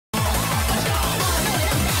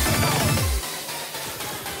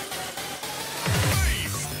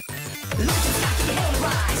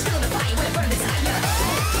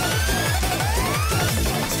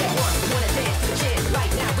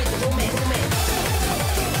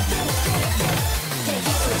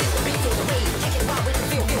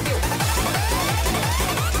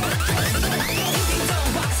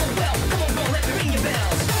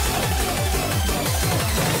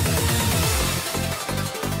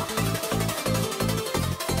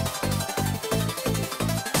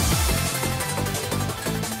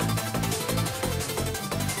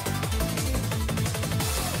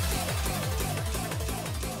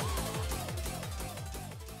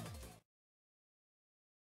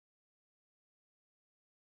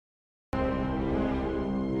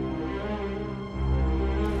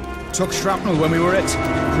Took shrapnel when we were hit.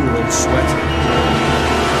 Poor old sweat.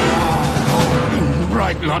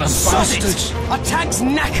 Right lot of bastards. Our tank's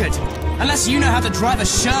knackered. Unless you know how to drive a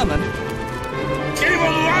Sherman. Give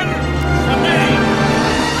him one for me.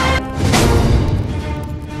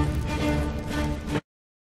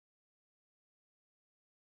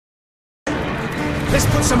 Let's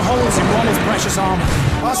put some holes in Rommel's precious armor.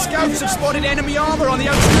 Our scouts have spotted enemy armor on the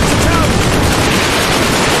outskirts of town.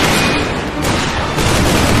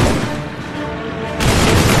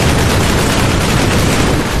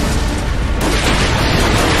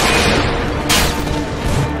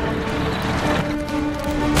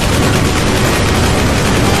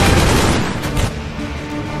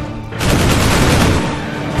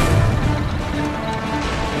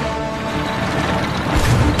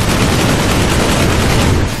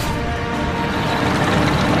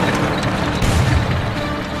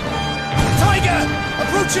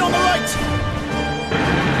 On the right!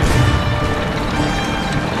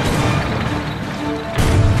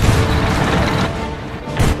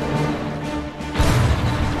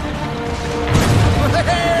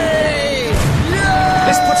 Hey! Yeah!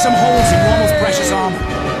 Let's put some holes in Rommel's precious armor.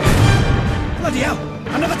 Bloody hell!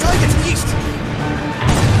 Another tiger to the east!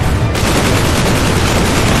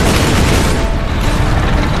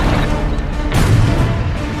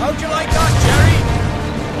 How'd you like that, Jerry?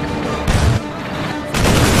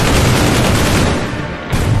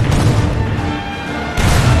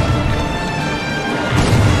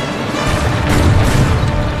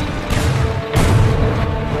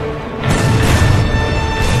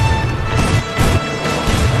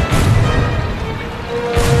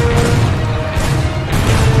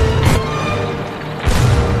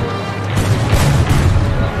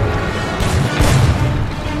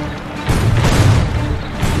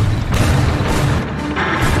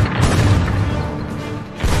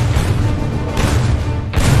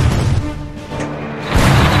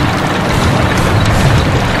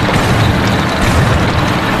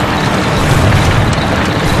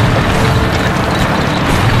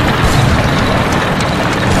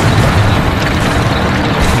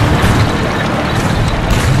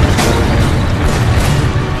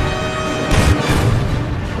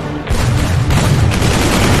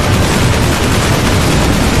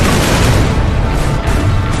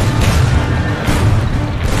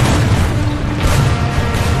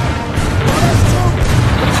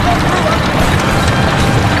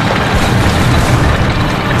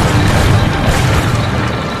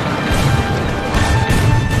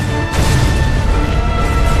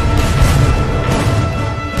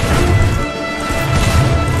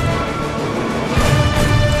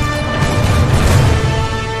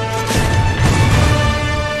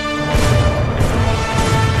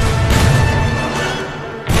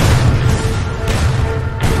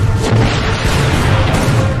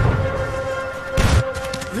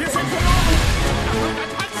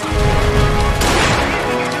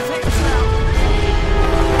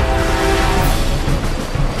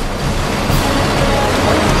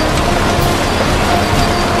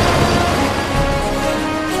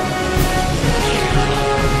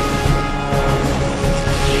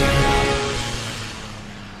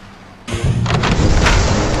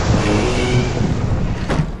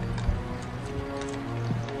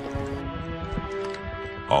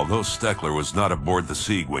 Although Steckler was not aboard the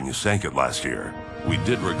Sieg when you sank it last year, we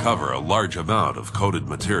did recover a large amount of coded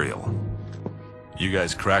material. You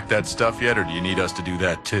guys cracked that stuff yet, or do you need us to do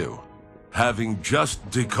that too? Having just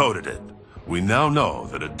decoded it, we now know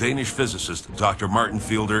that a Danish physicist, Dr. Martin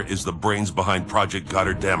Fielder, is the brains behind Project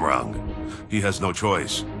Goddardammerung. He has no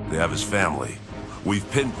choice. They have his family. We've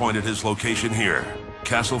pinpointed his location here,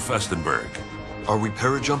 Castle Festenberg. Are we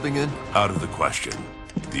parajumping in? Out of the question.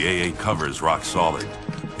 The AA cover is rock solid.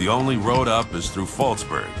 The only road up is through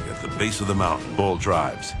Falsburg, at the base of the mountain. Bull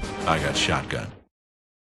drives. I got shotgun.